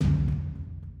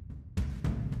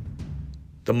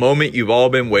The moment you've all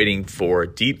been waiting for,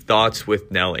 Deep Thoughts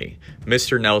with Nelly.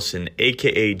 Mr. Nelson,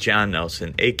 aka John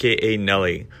Nelson, aka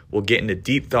Nelly, will get into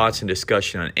deep thoughts and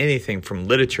discussion on anything from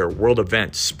literature, world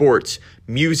events, sports,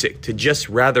 music, to just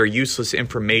rather useless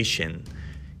information.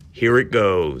 Here it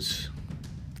goes.